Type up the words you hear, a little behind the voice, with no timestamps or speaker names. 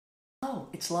Hello,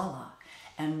 it's Lala,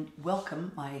 and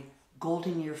welcome my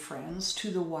golden year friends to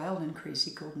the wild and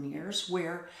crazy golden years,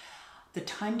 where the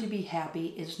time to be happy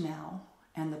is now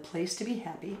and the place to be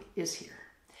happy is here.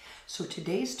 So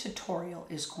today's tutorial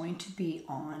is going to be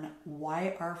on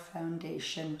why our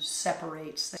foundation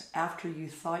separates after you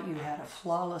thought you had a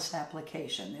flawless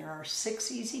application. There are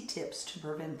 6 easy tips to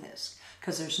prevent this,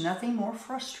 because there's nothing more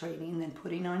frustrating than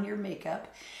putting on your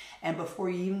makeup and before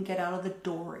you even get out of the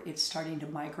door, it's starting to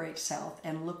migrate south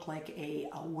and look like a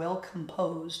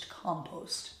well-composed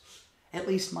compost. At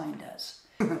least mine does.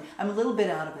 I'm a little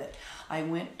bit out of it. I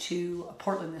went to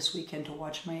Portland this weekend to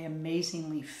watch my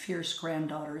amazingly fierce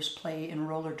granddaughters play in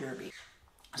roller derby.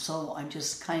 So I'm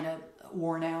just kind of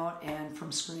worn out and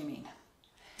from screaming.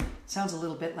 Sounds a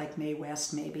little bit like Mae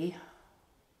West maybe,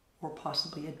 or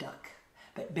possibly a duck,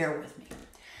 but bear with me.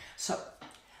 So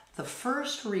the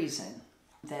first reason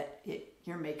that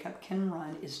your makeup can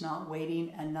run is not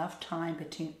waiting enough time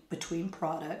between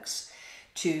products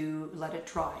to let it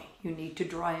dry. You need to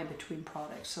dry in between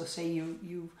products. So say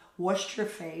you washed your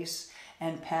face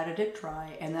and patted it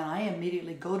dry, and then I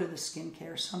immediately go to the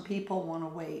skincare. Some people want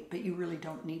to wait, but you really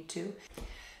don't need to.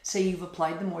 Say you've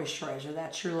applied the moisturizer,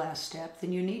 that's your last step,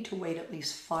 then you need to wait at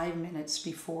least 5 minutes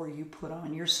before you put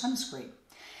on your sunscreen.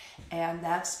 And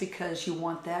that's because you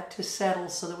want that to settle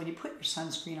so that when you put your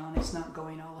sunscreen on, it's not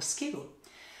going all askew.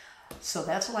 So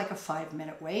that's like a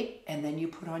 5-minute wait, and then you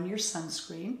put on your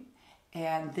sunscreen,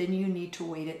 and then you need to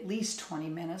wait at least 20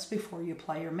 minutes before you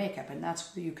apply your makeup. And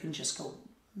that's where you can just go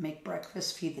make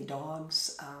breakfast, feed the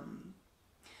dogs,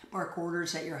 bark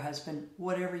orders at your husband,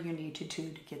 whatever you need to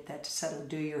do to get that to settle.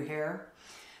 Do your hair.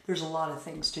 There's a lot of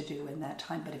things to do in that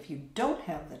time, but if you don't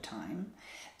have the time,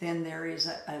 then there is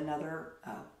another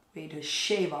way to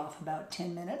shave off about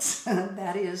 10 minutes.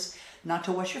 That is not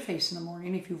to wash your face in the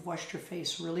morning. If you've washed your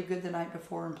face really good the night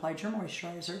before and applied your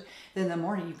moisturizer, then in the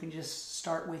morning you can just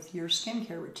start with your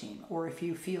skincare routine. Or if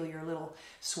you feel you're a little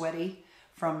sweaty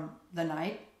from the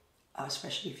night,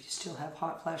 especially if you still have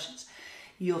hot flashes,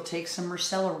 you'll take some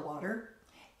micellar water,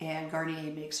 and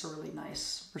Garnier makes a really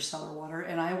nice micellar water,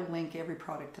 and I will link every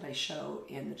product that I show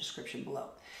in the description below.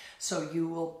 So you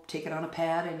will take it on a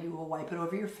pad and you will wipe it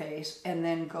over your face and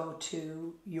then go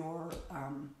to your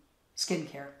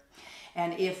skincare.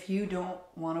 And if you don't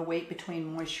want to wait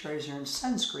between moisturizer and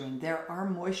sunscreen, there are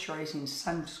moisturizing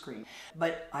sunscreen.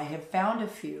 But I have found a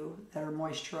few that are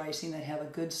moisturizing that have a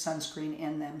good sunscreen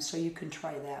in them, so you can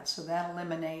try that. So that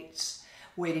eliminates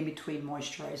waiting between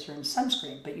moisturizer and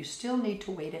sunscreen, but you still need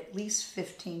to wait at least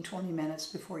 15-20 minutes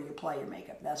before you apply your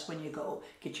makeup. That's when you go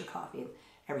get your coffee and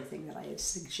everything that I had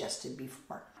suggested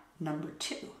before. Number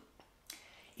 2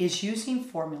 is using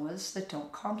formulas that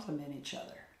don't complement each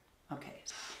other. Okay,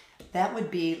 that would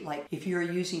be like if you're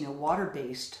using a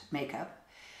water-based makeup,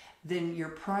 then your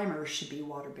primer should be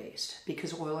water-based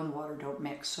because oil and water don't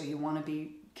mix. So you want to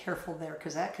be careful there,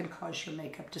 because that can cause your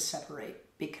makeup to separate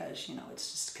because, you know,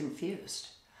 it's just confused.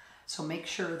 So make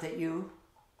sure that you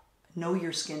know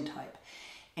your skin type.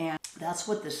 And that's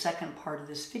what the second part of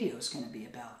this video is going to be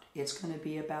about. It's going to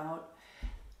be about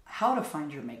how to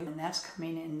find your makeup, and that's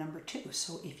coming in number 2.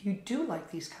 So if you do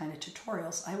like these kind of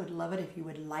tutorials, I would love it if you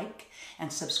would like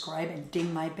and subscribe and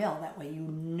ding my bell. That way you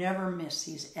never miss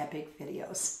these epic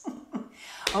videos.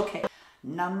 Okay,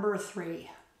 number 3,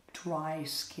 dry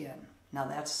skin. Now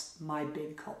that's my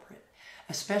big culprit,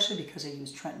 especially because I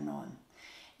use tretinoin.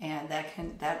 And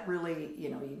that really, you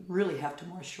know, you really have to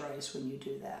moisturize when you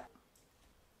do that.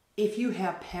 If you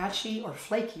have patchy or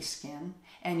flaky skin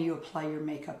and you apply your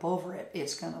makeup over it,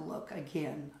 it's going to look,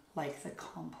 again, like the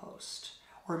compost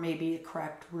or maybe a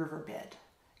cracked riverbed.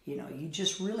 You know, you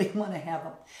just really want to have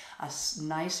a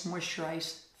nice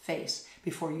moisturized face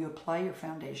before you apply your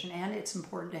foundation. And it's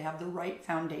important to have the right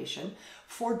foundation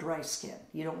for dry skin.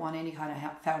 You don't want any kind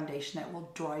of foundation that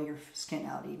will dry your skin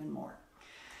out even more.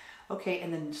 Okay,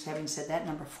 and then having said that,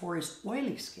 number 4 is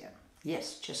oily skin.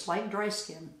 Yes, just like dry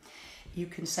skin, you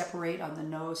can separate on the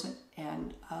nose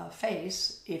and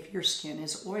face if your skin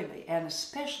is oily, and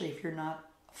especially if you're not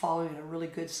following a really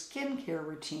good skincare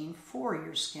routine for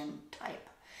your skin type.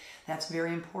 That's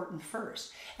very important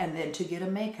first. And then to get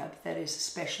a makeup that is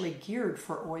especially geared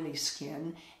for oily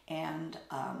skin and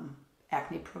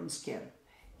acne-prone skin,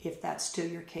 if that's still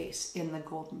your case in the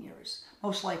golden years.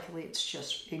 Most likely it's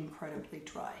just incredibly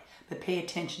dry, but pay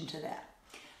attention to that.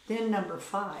 Then number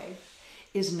 5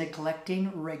 is neglecting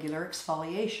regular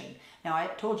exfoliation. Now, I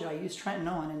told you I use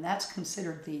tretinoin, and that's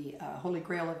considered the holy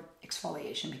grail of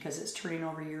exfoliation because it's turning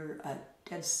over your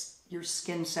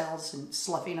skin cells and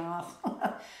sloughing off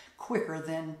quicker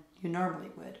than you normally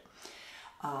would.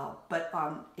 But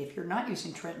if you're not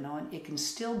using tretinoin, it can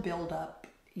still build up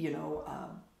you know,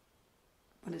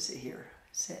 what is it here?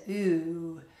 It said,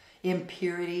 ooh,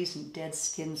 impurities and dead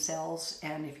skin cells.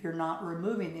 And if you're not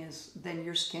removing these, then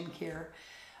your skincare,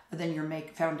 then your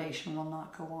foundation will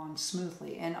not go on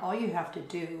smoothly. And all you have to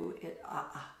do,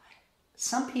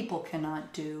 some people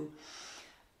cannot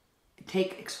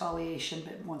take exfoliation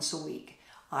but once a week.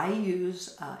 I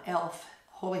use e.l.f.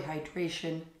 Holy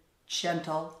Hydration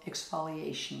Gentle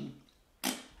Exfoliation.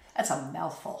 That's a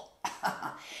mouthful.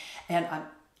 And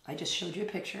I just showed you a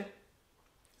picture.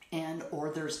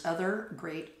 Or there's other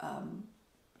great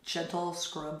gentle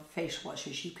scrub face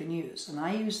washes you can use. And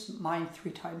I use mine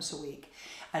 3 times a week.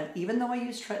 And even though I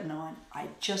use tretinoin, I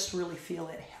just really feel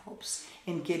it helps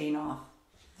in getting off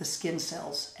the skin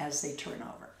cells as they turn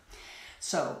over.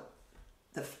 So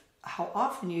how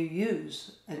often you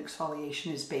use an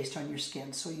exfoliation is based on your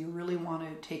skin. So you really want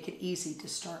to take it easy to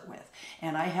start with.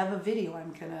 And I have a video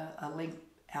I'm going to link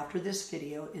after this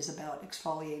video is about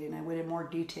exfoliating. I went in more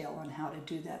detail on how to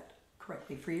do that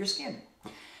correctly for your skin.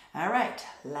 All right,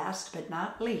 last but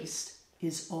not least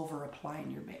is over applying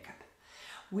your makeup.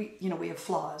 We have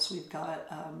flaws. We've got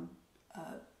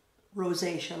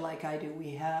rosacea like I do.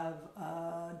 We have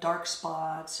dark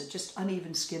spots, just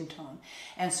uneven skin tone.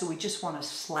 And so we just want to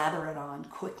slather it on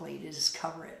quickly to just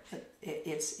cover it. But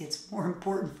it's more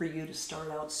important for you to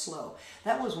start out slow.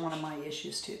 That was one of my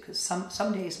issues too, because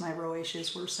some days my rosacea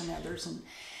is worse than others.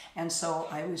 And so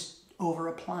I was over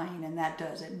applying, and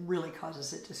it really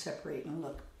causes it to separate and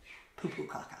look poo-poo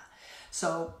caca.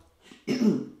 So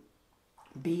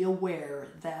be aware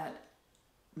that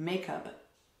makeup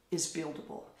is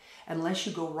buildable. Unless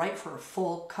you go right for a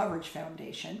full coverage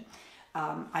foundation,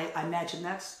 I imagine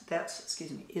that's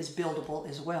is buildable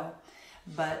as well.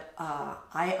 But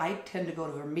I tend to go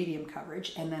to a medium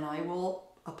coverage, and then I will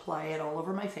apply it all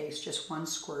over my face, just one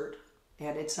squirt,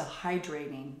 and it's a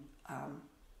hydrating.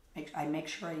 I make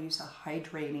sure I use a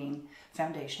hydrating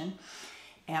foundation,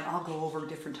 and I'll go over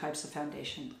different types of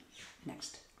foundation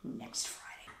next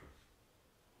Friday.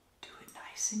 Do it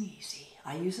nice and easy.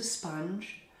 I use a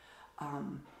sponge.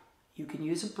 You can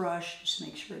use a brush. Just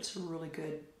make sure it's a really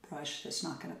good brush that's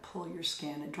not going to pull your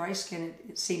skin. And dry skin,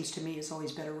 it seems to me, is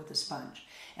always better with a sponge.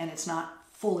 And it's not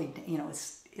fully,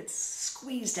 it's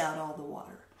squeezed out all the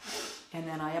water. And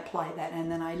then I apply that, and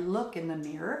then I look in the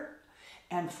mirror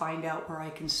and find out where I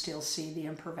can still see the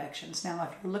imperfections. Now,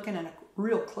 if you're looking in a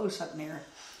real close-up mirror,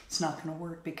 it's not going to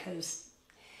work because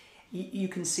you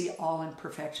can see all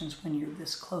imperfections when you're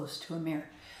this close to a mirror.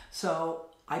 So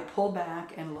I pull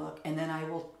back and look, and then I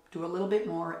will do a little bit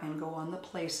more and go on the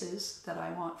places that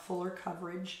I want fuller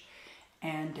coverage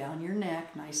and down your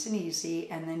neck, nice and easy,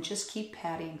 and then just keep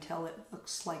patting until it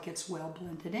looks like it's well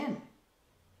blended in.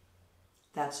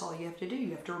 That's all you have to do.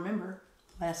 You have to remember,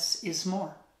 less is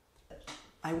more.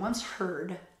 I once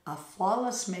heard a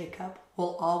flawless makeup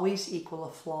will always equal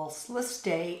a flawless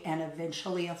day and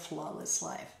eventually a flawless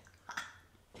life.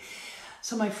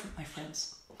 So my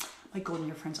friends, my golden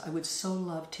year friends, I would so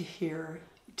love to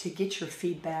get your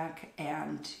feedback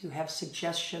and to have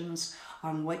suggestions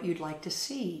on what you'd like to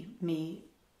see me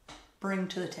bring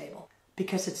to the table,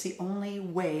 because it's the only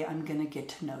way I'm going to get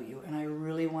to know you. And I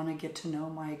really want to get to know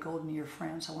my golden year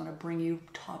friends. I want to bring you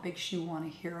topics you want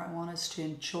to hear. I want us to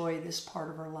enjoy this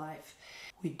part of our life.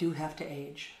 We do have to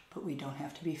age, but we don't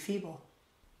have to be feeble.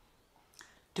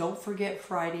 Don't forget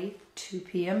Friday, 2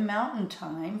 p.m. Mountain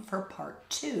Time for part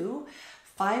 2,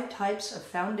 5 types of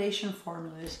foundation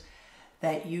formulas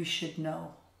that you should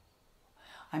know.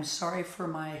 I'm sorry for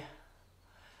my,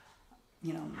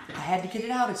 I had to get it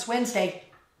out. It's Wednesday.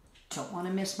 Don't want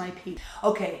to miss my peak.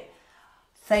 Okay,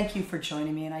 thank you for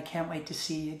joining me, and I can't wait to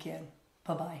see you again.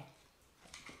 Bye-bye.